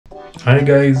Hi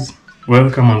guys,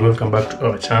 welcome and welcome back to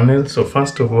our channel. So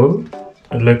first of all,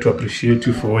 I'd like to appreciate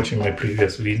you for watching my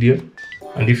previous video,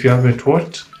 and if you haven't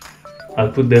watched,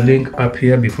 I'll put the link up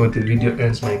here before the video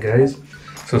ends, my guys.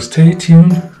 So stay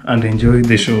tuned and enjoy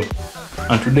the show.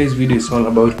 And today's video is all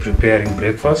about preparing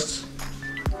breakfast,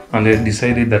 and I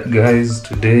decided that guys,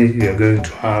 today we are going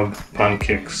to have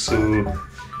pancakes. So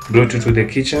brought you to the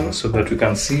kitchen so that we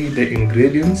can see the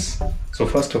ingredients. So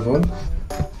first of all,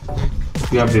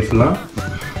 we have the flour.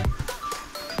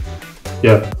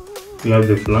 We have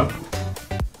the flour,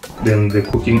 then the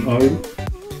cooking oil,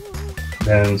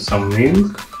 then some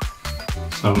milk,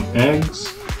 some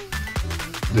eggs,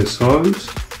 the salt,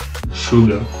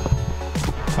 sugar.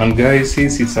 And guys,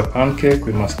 since it's a pancake,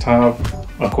 we must have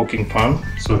a cooking pan,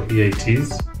 so here it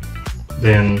is.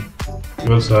 Then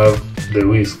we also have the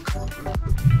whisk.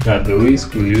 The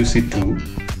whisk, we'll use it to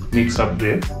mix up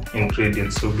the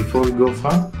ingredients. So before we go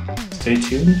far, stay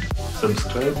tuned,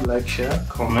 subscribe, like, share,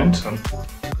 comment, and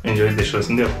enjoy the shows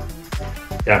in there.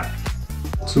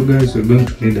 So guys, we're going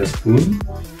to need a spoon.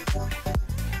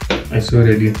 I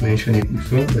sorry I didn't mention it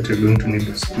before, but you're going to need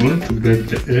a spoon to break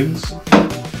the eggs.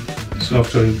 So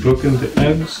after we've broken the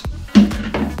eggs,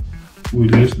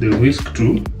 we'll use the whisk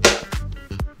to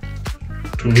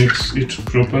mix it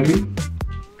properly.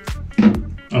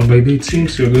 And by the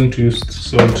seems you're going to use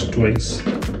salt twice.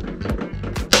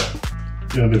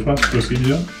 The first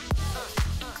procedure,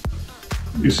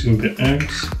 using the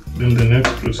eggs, then the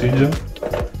next procedure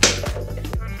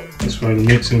is while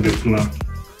mixing the flour.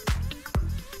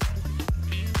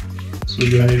 So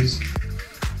guys,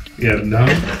 we are done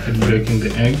with breaking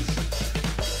the eggs.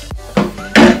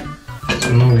 So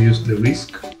now we use the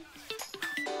whisk.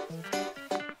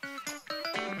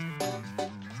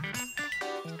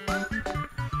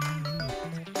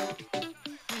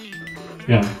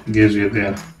 Guys, we are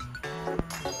there.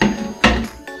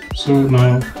 So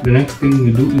now the next thing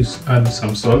we do is add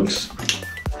some salt,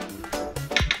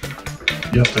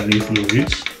 just a little of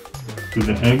it to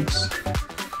the eggs,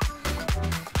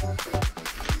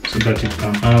 so that it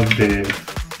can have the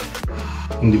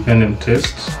independent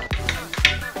taste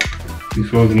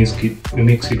before we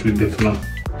mix it with the flour.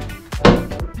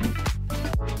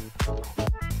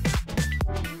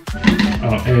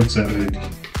 Our eggs are ready.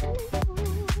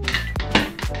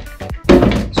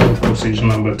 So procedure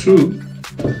number 2,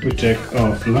 we take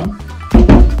our flour,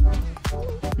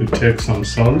 we take some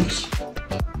salt,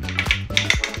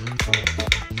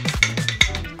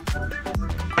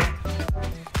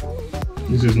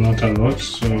 this is not a lot,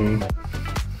 so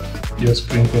just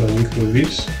sprinkle a little of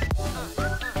it.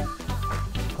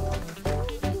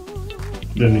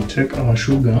 Then we take our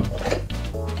sugar,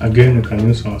 again you can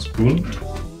use our spoon.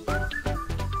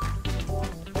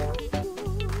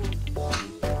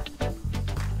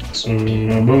 So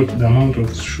about the amount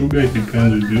of sugar, it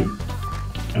depends with you.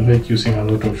 I like using a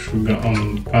lot of sugar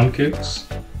on pancakes.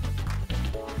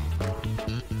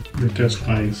 They taste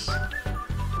nice.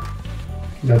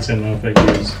 That's enough, I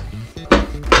guess.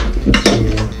 So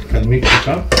you can mix it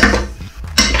up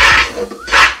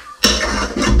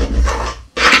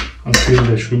until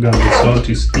the sugar and the salt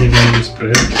is evenly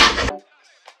spread.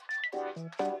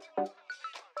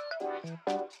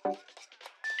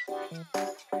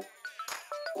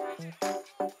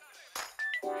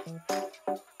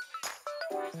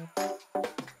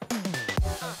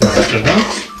 After that,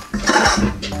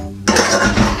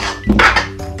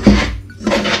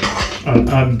 I'll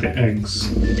add the eggs.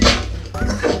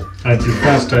 I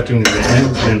prefer starting with the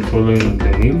eggs, then following with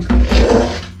the milk.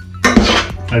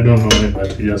 I don't know why,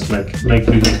 but I just like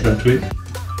doing it that way.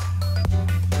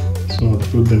 So I'll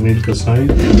put the milk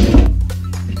aside.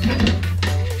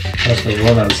 First of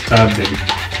all, I'll stir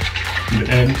the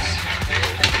eggs.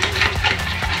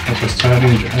 After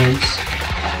stirring the eggs,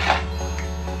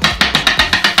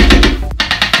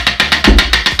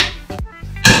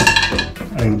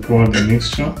 I will pour the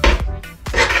mixture.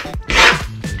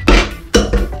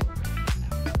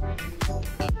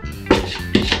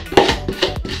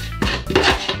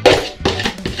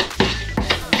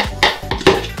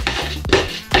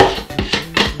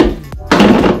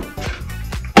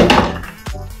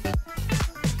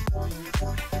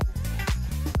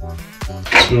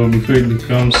 So before it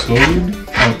becomes solid,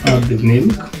 I'll add the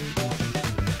milk.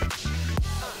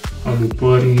 I'll be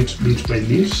pouring it bit by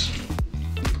bit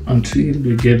until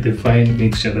we get the fine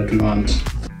mixture that we want.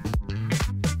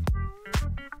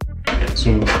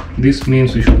 So this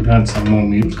means we should add some more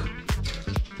milk.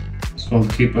 So I'll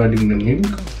keep adding the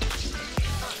milk.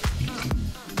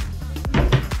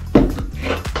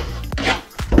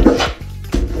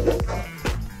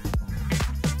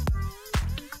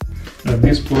 At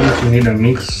this point, you need a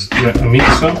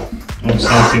mixer or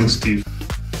something stiff.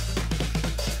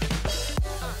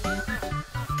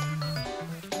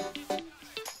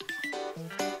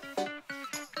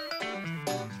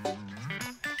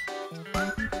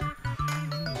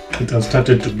 It has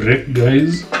started to break,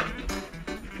 guys,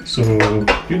 so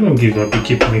you don't give up, you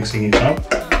keep mixing it up.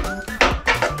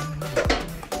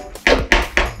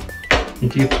 You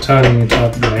keep turning it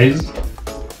up, guys.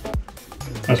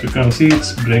 As you can see,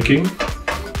 it's breaking.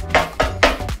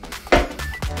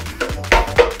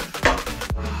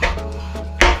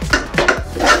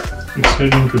 It's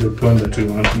heading to the point that we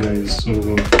want, guys, so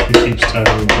you keep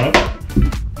stirring it up.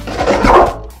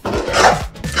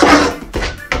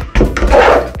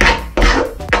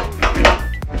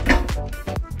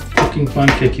 Cooking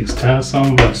pancake is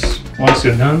tiresome, but once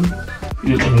you're done,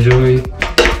 you'll enjoy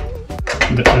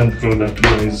the end product,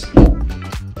 guys.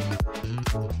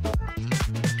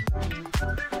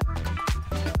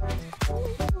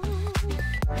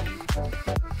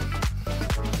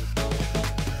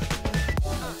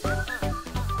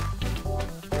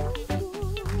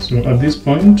 So at this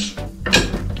point,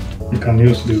 you can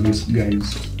use the whisk,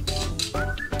 guys.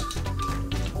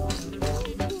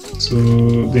 So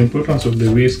the importance of the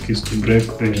whisk is to break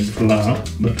the flour,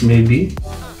 but maybe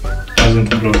hasn't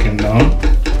broken down.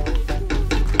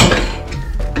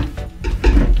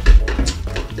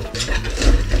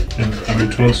 And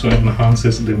it also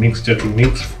enhances the mixture to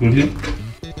mix fully.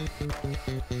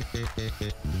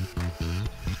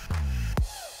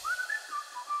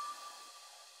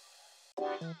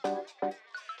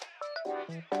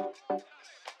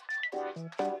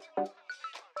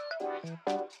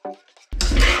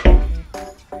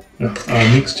 Our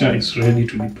mixture is ready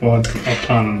to be poured to a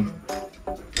pan.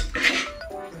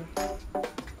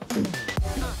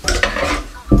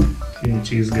 Here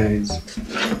it is, guys.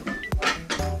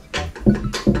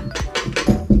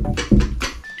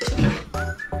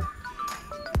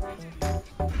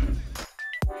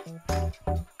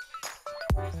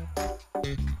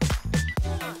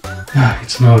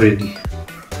 It's now ready.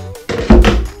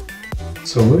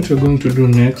 So what we're going to do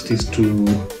next is to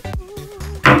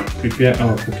prepare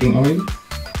our cooking oil,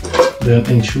 then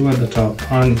ensure that our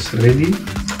pan is ready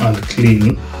and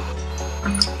clean.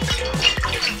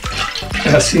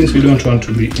 Since we don't want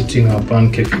to be eating our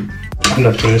pancake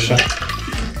under pressure,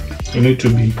 we need to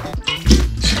be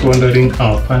squandering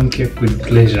our pancake with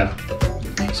pleasure.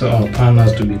 So our pan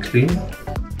has to be clean.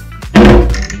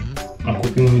 Our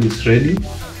cooking oil is ready.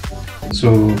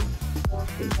 So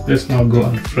let's now go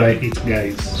and fry it,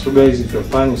 guys. So guys, if your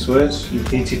pan is wet, you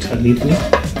heat it a little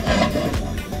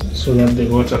so that the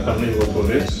water can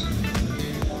evaporate.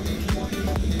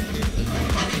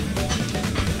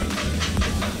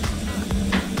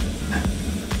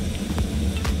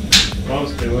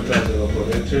 Once the water has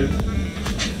evaporated,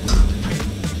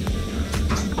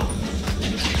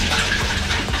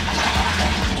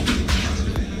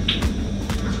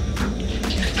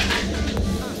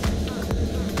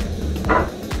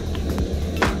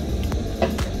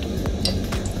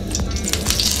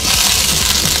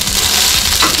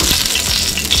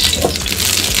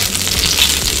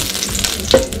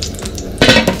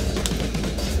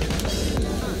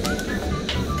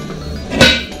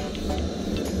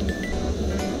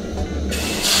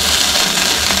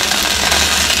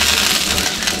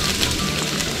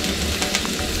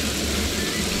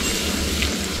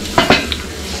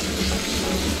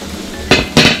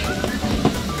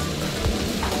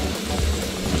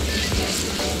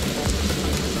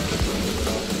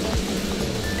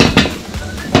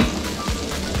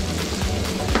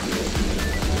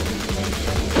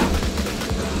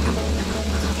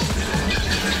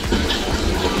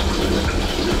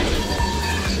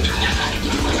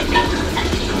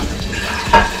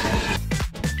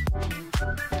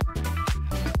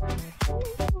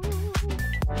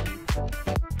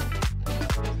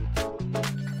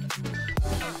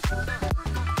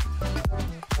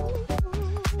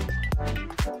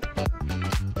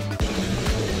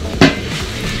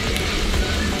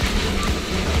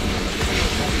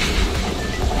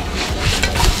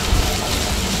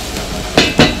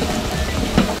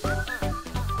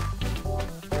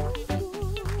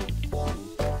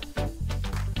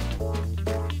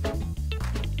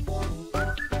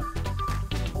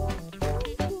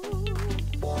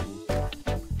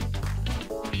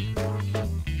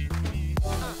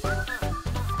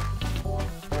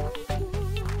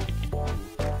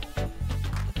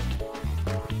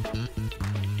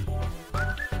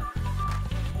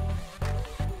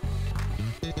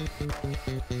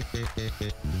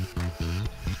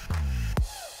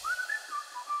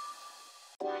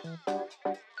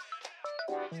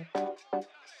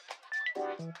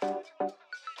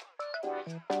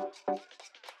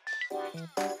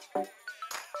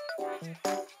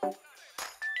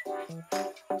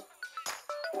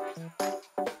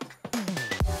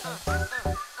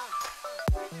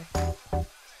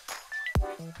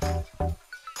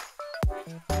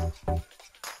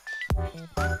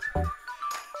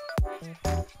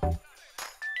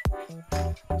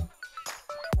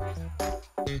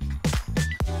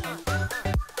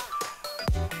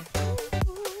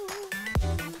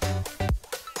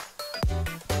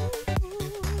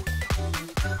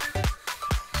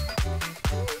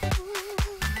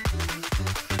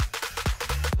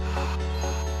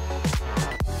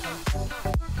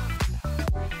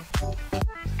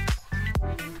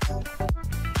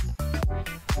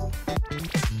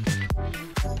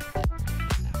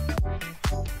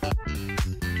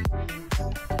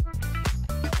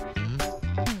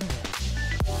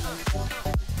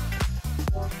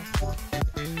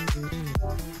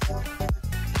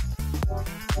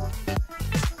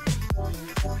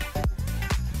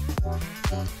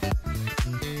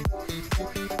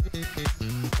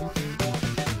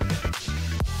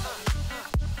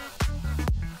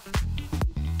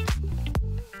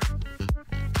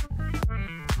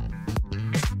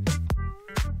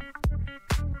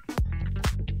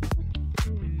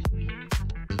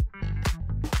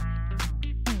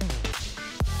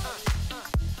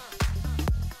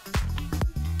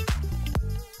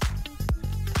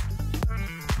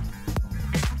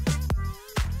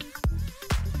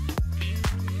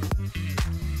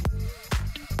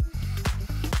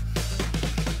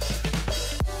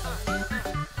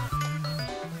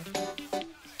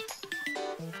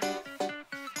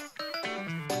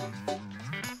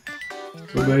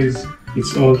 So guys,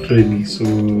 it's all ready, so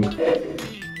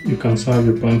you can serve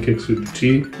your pancakes with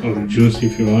tea or juice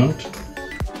if you want.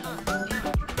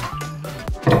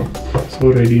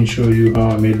 So ready and show you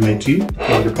how I made my tea.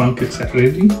 Now the pancakes are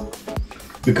ready.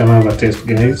 We can have a taste,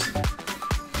 guys.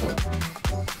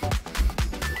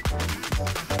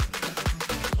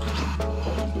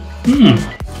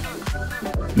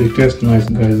 They taste nice,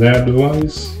 guys. I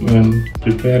advise when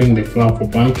preparing the flour for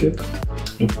pancake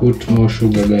to put more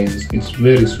sugar, guys. It's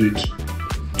very sweet.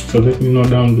 So let me know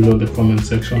down below the comment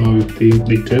section how you think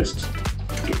they taste.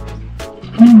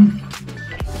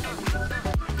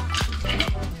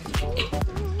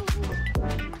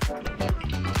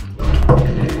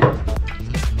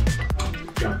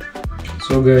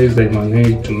 So guys, I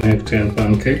managed to make 10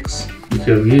 pancakes. If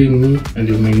you're viewing me and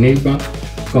you're my neighbor,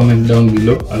 comment down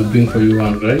below. I'll bring for you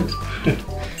one, right?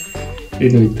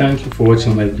 Anyway, thank you for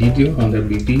watching my video, and I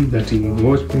believe that if you've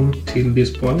watched me till this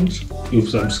point, you've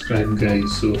subscribed,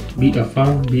 guys. So be a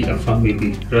fan, be a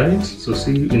family, right? So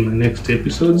see you in my next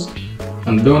episodes,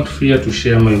 and don't fear to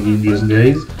share my videos,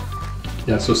 guys.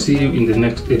 Yeah, so see you in the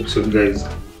next episode, guys.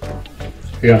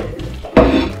 Yeah.